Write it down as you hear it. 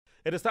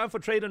It is time for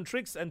Trade and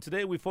Tricks, and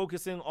today we're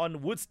focusing on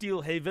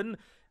Woodsteelhaven.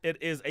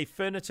 It is a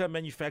furniture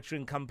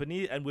manufacturing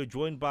company, and we're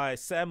joined by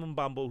Sam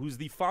Mbambo, who's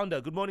the founder.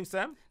 Good morning,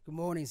 Sam. Good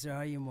morning, sir. How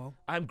are you, Mo?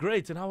 I'm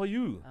great, and how are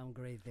you? I'm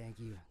great, thank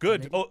you.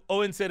 Good.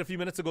 Owen said a few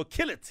minutes ago,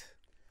 kill it.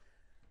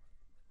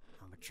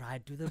 I'm going to try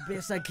to do the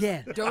best I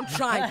can. Don't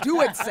try.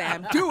 Do it,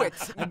 Sam. Do it.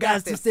 You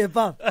guys to step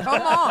up.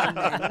 Come on,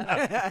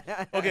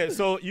 man. Okay,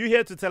 so you're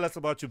here to tell us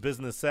about your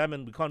business, Sam,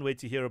 and we can't wait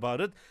to hear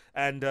about it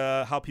and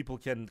how people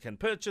can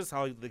purchase,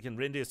 how they can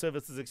render your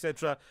services,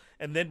 etc.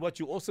 And then what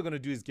you're also going to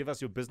do is give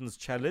us your business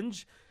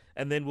challenge.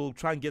 And then we'll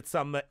try and get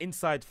some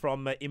insight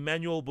from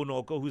Emmanuel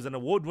Bonoko, who's an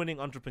award-winning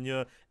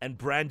entrepreneur and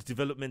brand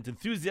development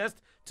enthusiast,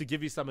 to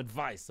give you some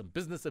advice, some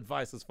business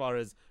advice as far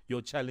as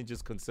your challenge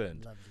is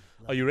concerned. Lovely.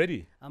 Are you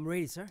ready? I'm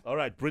ready, sir. All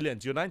right,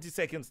 brilliant. Your 90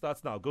 seconds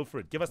starts now. Go for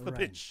it. Give us the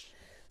Right. pitch.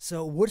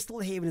 So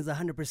Woodsteelhaven is a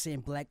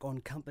 100%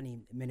 black-owned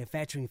company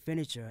manufacturing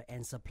furniture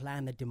and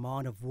supplying the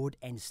demand of wood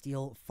and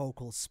steel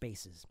focal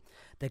spaces.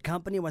 The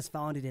company was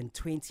founded in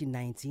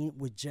 2019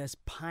 with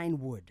just pine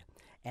wood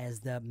as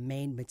the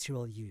main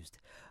material used.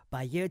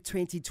 By year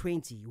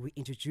 2020, we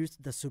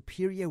introduced the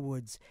superior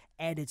woods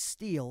added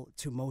steel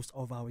to most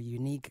of our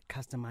unique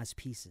customized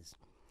pieces.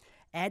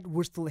 At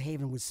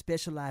Woodsteelhaven, we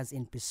specialize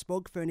in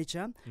bespoke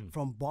furniture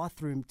from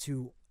bathroom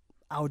to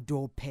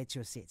outdoor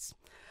patio sets.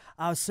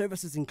 Our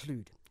services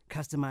include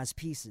customized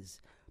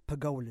pieces,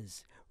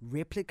 pergolas,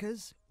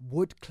 replicas,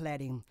 wood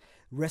cladding,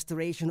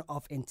 restoration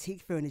of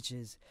antique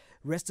furnitures,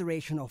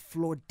 restoration of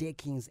floor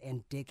deckings,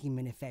 and decking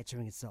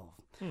manufacturing itself.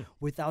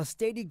 With our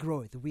steady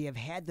growth, we have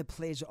had the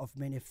pleasure of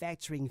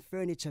manufacturing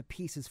furniture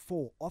pieces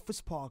for office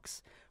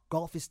parks,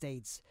 golf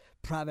estates,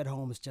 private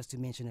homes, just to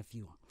mention a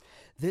few.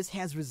 This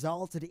has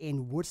resulted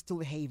in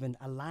Woodsteelhaven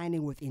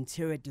aligning with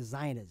interior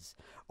designers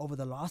over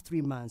the last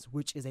 3 months,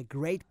 which is a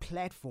great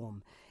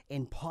platform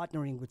in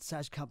partnering with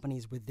such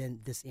companies within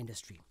this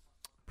industry.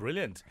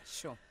 Brilliant.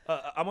 Sure.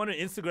 I'm on an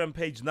Instagram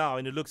page now,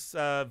 and it looks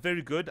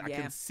very good. I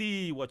Yeah. can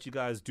see what you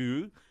guys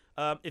do.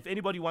 If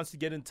anybody wants to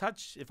get in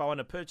touch, if I want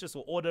to purchase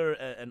or order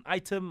an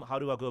item, how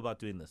do I go about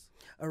doing this?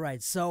 All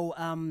right, so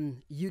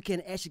you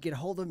can actually get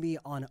hold of me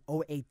on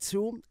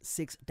 082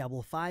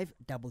 655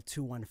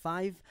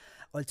 2215.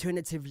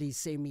 Alternatively,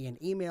 send me an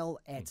email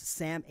at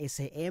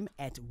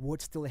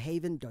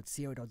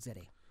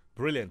sam@woodsteelhaven.co.za.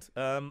 Brilliant.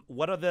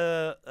 What are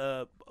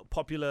the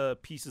popular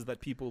pieces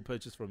that people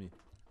purchase from you?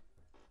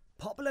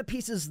 Popular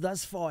pieces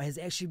thus far has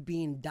actually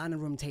been dining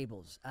room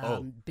tables,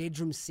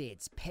 bedroom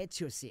sets,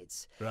 patio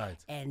sets.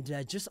 Right. And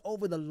just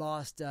over the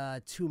last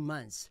 2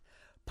 months,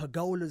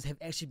 pergolas have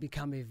actually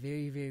become a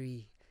very,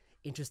 very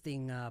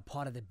interesting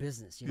part of the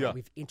business. You know, Yeah.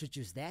 we've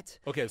introduced that.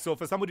 Okay, so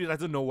for somebody who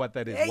doesn't know what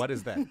that is, what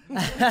is that?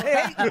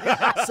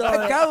 So,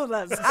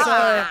 Pergolas.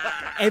 so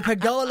a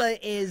pergola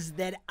is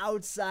that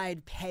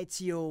outside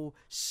patio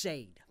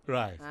shade.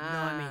 Right. You know what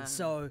I mean?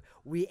 So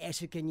we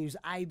actually can use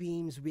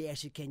I-beams. We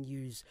actually can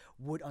use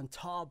wood on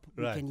top.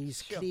 We Right. can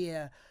use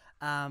clear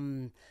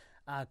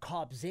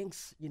carb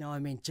zincs, you know what I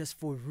mean, just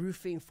for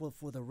roofing, for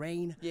the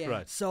rain. Yeah.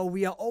 Right. So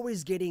we are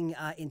always getting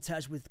in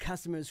touch with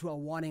customers who are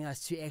wanting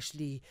us to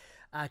actually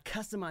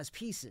customize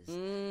pieces.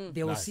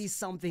 They will Nice. see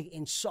something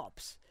in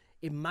shops.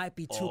 It might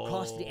be too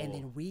costly, and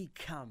then we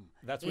come.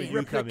 That's where in.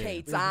 you come in.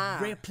 Replicate. We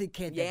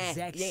replicate the Yeah,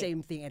 exact yeah.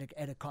 same thing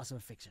at a cost of a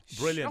fiction.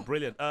 Brilliant,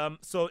 brilliant.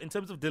 So in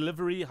terms of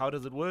delivery, how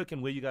does it work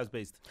and where you guys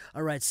based?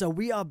 All right, so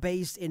we are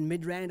based in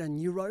Midrand on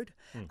New Road.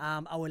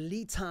 Our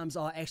lead times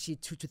are actually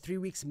 2 to 3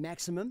 weeks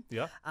maximum.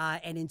 Yeah.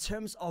 And in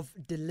terms of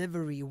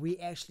delivery, we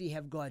actually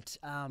have got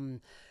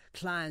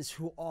clients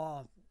who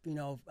are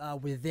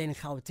within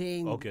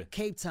Gauteng, Okay.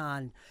 Cape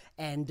Town,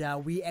 and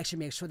we actually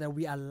make sure that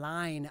we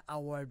align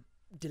our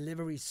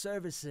delivery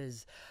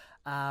services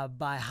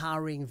by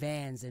hiring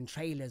vans and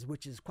trailers,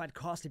 which is quite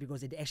costly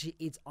because it actually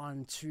eats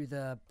onto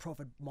the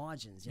profit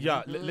margins. You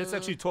know? Yeah, let's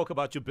actually talk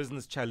about your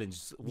business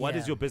challenge. What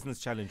is Yeah. your business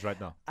challenge right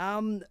now?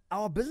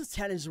 Our business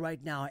challenge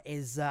right now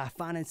is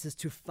finances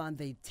to fund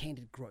the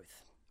intended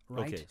growth.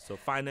 Right? Okay, so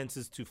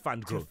finances to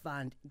fund To growth.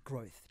 fund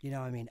growth, you know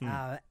what I mean?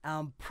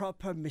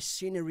 Proper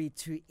machinery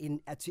to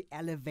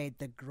elevate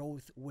the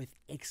growth with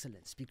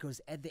excellence,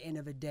 because at the end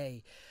of the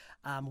day,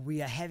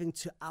 we are having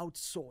to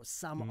outsource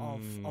some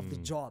of the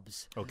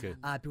jobs. Okay.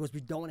 Because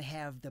we don't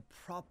have the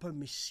proper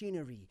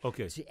machinery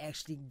Okay. to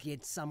actually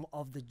get some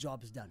of the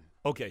jobs done.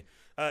 Okay,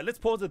 let's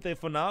pause it there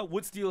for now.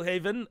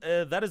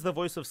 Woodsteelhaven, that is the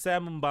voice of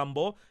Sam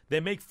Mbambo. They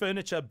make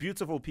furniture,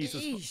 beautiful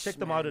pieces. Eesh, Check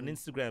them out on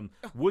Instagram,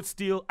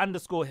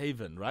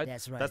 Woodsteel_haven, right?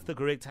 That's right. That's the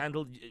correct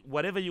handle.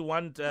 Whatever you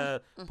want,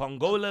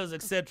 pongolas,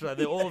 etc.,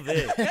 they're all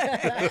there.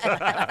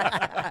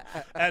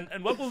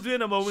 and what we'll do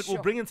in a moment,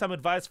 we'll bring in some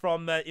advice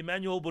from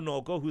Emmanuel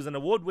Bonoko, who's an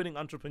award-winning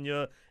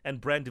entrepreneur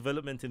and brand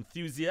development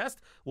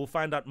enthusiast. We'll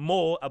find out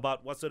more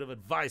about what sort of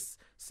advice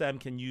Sam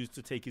can use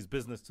to take his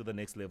business to the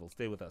next level.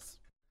 Stay with us.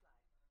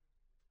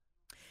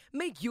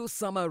 Make your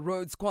summer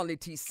roads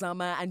quality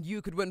summer and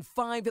you could win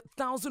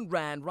 5,000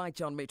 Rand right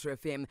here on Metro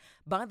FM.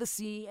 By the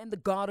sea, in the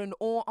garden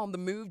or on the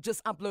move,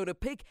 just upload a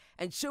pic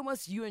and show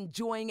us you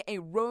enjoying a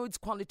roads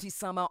quality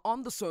summer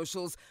on the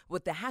socials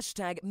with the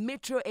hashtag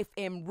Metro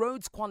FM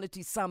Roads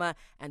Quality Summer,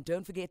 and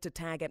don't forget to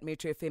tag at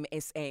Metro FM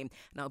SA.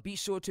 Now be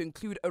sure to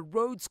include a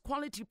roads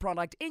quality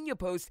product in your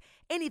post,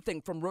 anything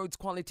from roads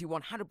quality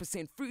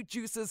 100% fruit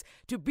juices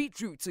to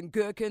beetroots and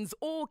gherkins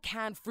or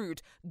canned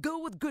fruit. Go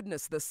with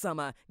goodness this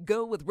summer.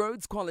 Go with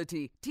roads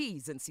quality.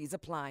 T's and C's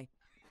apply.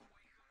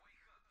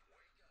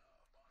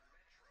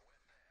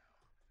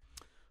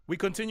 We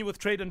continue with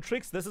Trade and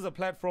Tricks. This is a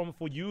platform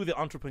for you, the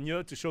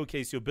entrepreneur, to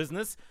showcase your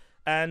business.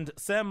 And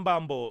Sam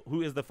Mbambo,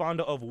 who is the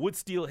founder of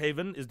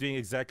Woodsteelhaven, is doing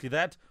exactly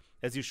that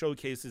as he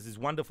showcases his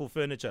wonderful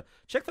furniture.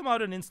 Check them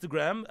out on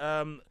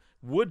Instagram,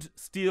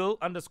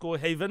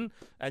 Woodsteel_Haven,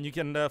 and you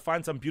can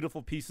find some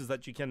beautiful pieces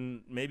that you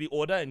can maybe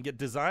order and get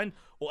designed,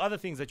 or other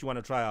things that you want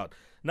to try out.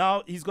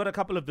 Now, he's got a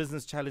couple of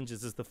business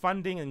challenges. It's the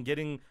funding and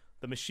getting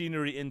the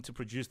machinery in to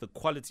produce the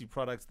quality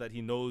products that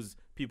he knows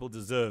people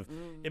deserve.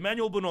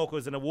 Emmanuel Bonoko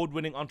is an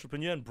award-winning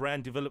entrepreneur and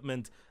brand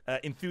development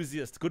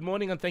enthusiast. Good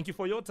morning and thank you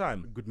for your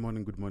time. Good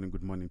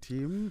morning,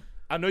 team.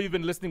 I know you've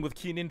been listening with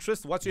keen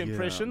interest. What's your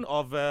impression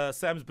of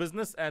Sam's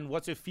business and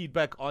what's your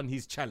feedback on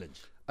his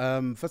challenge?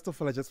 First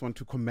of all, I just want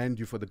to commend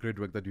you for the great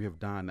work that you have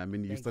done. I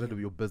mean, you started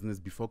your business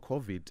before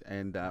COVID,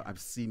 and I've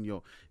seen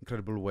your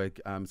incredible work.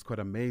 It's quite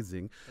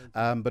amazing.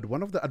 But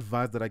one of the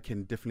advice that I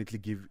can definitely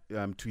give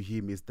to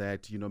him is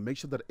that, make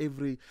sure that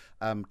every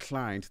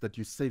client that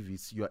you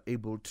service, you are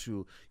able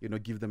to,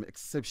 give them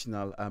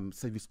exceptional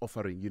service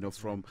offering,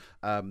 from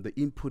the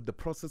input, the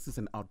processes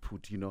and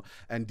output,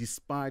 and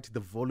despite the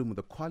volume,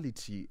 the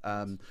quality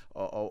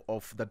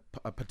of that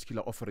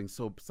particular offering.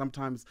 So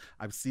sometimes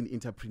I've seen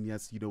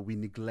entrepreneurs, we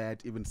neglect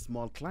even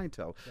small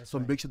clientele.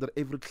 Make sure that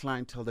every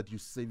clientele that you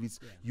service,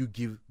 you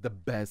give the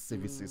best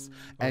services.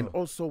 And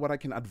also what I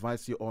can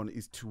advise you on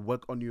is to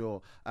work on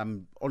your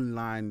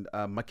online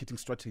marketing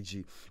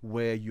strategy,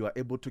 where you are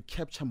able to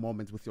capture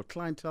moments with your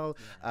clientele.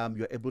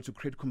 You're able to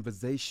create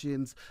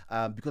conversations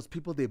because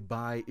people, they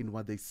buy in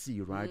what they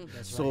see, right?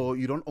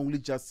 You don't only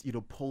just,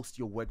 post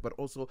your work, but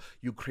also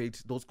you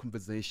create those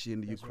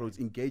conversations, you create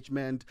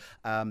engagement,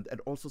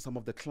 and also some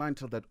of the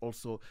clientele that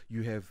also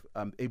you have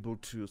able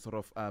to sort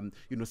of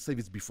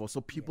service before. So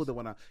people that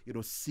want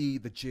to, see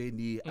the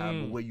journey,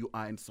 where you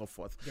are and so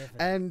forth.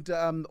 And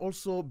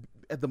also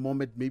at the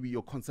moment, maybe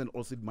your concern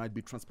also it might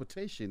be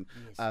transportation.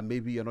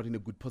 Maybe you're not in a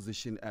good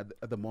position at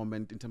the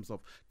moment in terms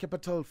of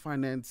capital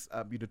finance,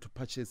 to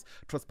purchase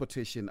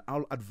transportation.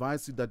 I'll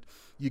advise you that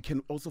you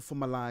can also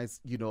formalize,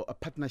 a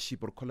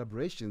partnership or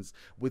collaborations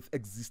with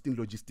existing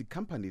logistic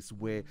companies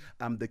where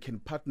they can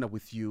partner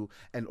with you,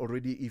 and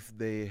already if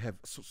they have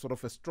sort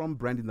of a strong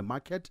brand in the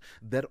market,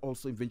 that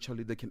also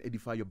eventually they can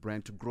edify your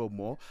brand to grow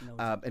more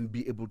and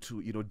be able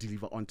to,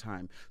 deliver on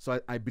time. So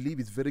I believe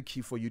it's very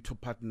key for you to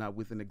partner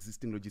with an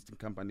existing logistic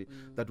company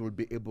that will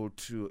be able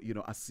to,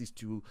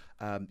 assist you,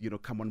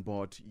 come on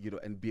board,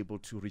 and be able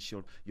to reach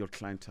your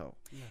clientele.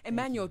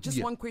 Emmanuel,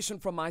 just one question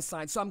from my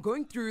side. So I'm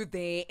going through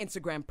their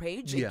Instagram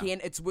page.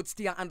 Again, it's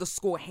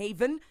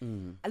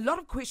Woodsteel_Haven. A lot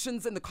of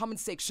questions in the comment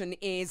section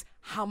is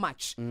how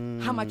much?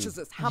 How much is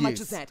this? How much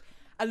is that?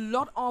 A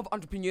lot of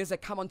entrepreneurs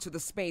that come onto the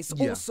space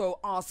also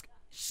ask,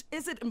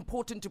 is it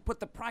important to put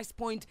the price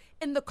point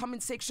in the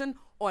comment section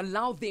or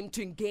allow them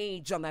to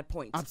engage on that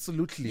point?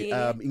 Absolutely.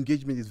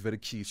 Engagement is very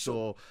key.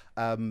 So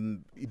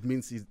it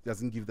means it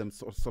doesn't give them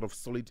sort of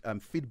solid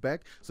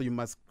feedback. So you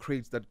must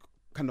create that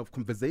kind of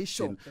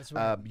conversation,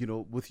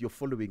 with your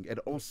following. And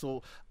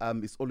also,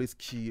 it's always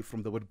key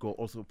from the word go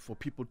also for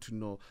people to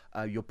know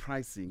your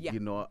pricing,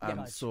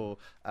 so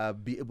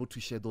be able to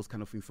share those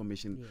kind of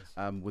information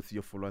with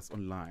your followers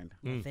online.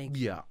 Thank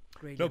you.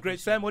 Great.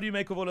 Sam, what do you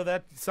make of all of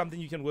that? Something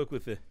you can work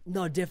with there?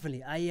 No,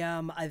 definitely.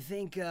 I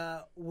think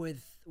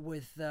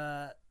with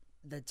the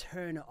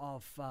turn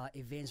of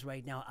events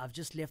right now, I've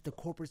just left the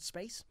corporate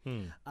space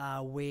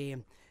where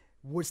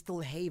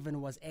Woodsteelhaven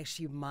was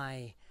actually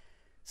my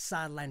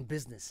sideline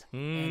business,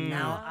 and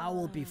now I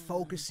will be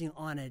focusing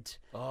on it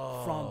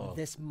from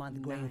this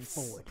month going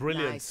forward.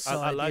 Brilliant.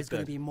 So I like there's that.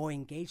 going to be more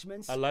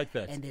engagements. I like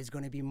that. And there's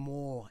going to be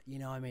more,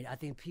 I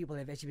think people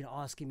have actually been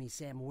asking me,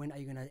 Sam, when are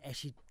you going to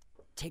actually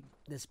take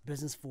this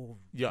business for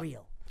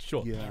real?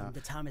 Sure. And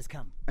the time has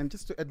come. And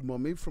just to add more,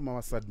 maybe from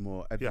our side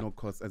more, at no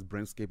cost as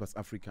Brandscapers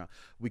Africa,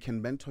 we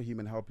can mentor him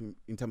and help him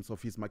in terms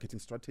of his marketing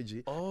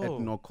strategy at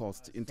no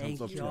cost, in terms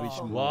of to reach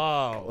more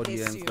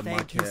audience, the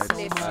Thank market. you so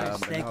much.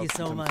 Thank you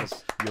so much.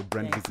 Your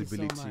brand Thank you so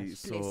visibility. much.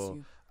 So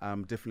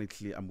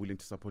definitely I'm willing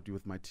to support you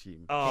with my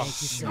team. Oh,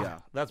 Thank you, sir. Yeah.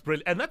 that's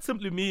brilliant. And that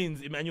simply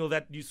means, Emmanuel,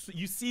 that you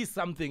see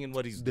something in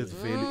what he's doing. There's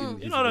value in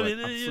his You know what I work. mean?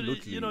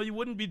 Absolutely. You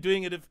wouldn't be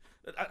doing it if.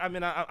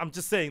 I'm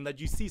just saying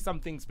that you see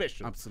something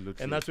special.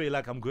 Absolutely. And that's where you're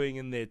like, I'm going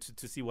in there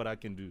to see what I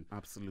can do.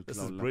 Absolutely.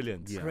 This is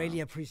brilliant. Yeah.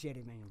 Greatly appreciate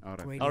it, man. All right.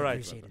 Greatly All right.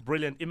 appreciate it.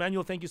 Brilliant.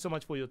 Emmanuel, thank you so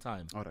much for your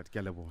time. All right. Ke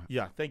a leboha.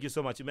 Yeah, thank you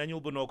so much. Emmanuel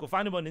Bonoko.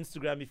 Find him on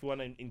Instagram if you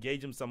want to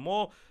engage him some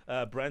more.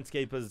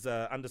 Brandscapers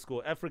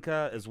 _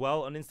 Africa as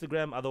well on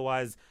Instagram.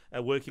 Otherwise,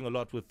 working a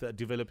lot with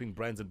developing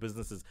brands and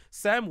businesses.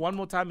 Sam, one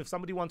more time, if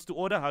somebody wants to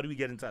order, how do we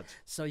get in touch?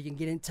 So you can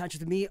get in touch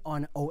with me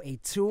on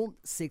 082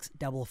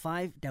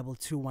 655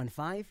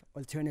 2215.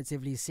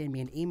 Alternatively, send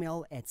me an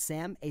email at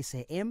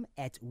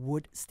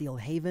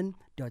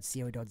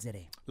sam@woodsteelhaven.co.za.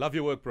 Love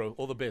your work, bro.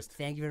 All the best.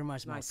 Thank you very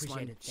much, man. Nice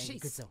Appreciate one. it. Thank you.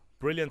 Jeez. Good so.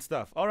 Brilliant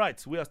stuff. All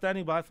right, we are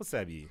standing by for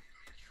Sabi.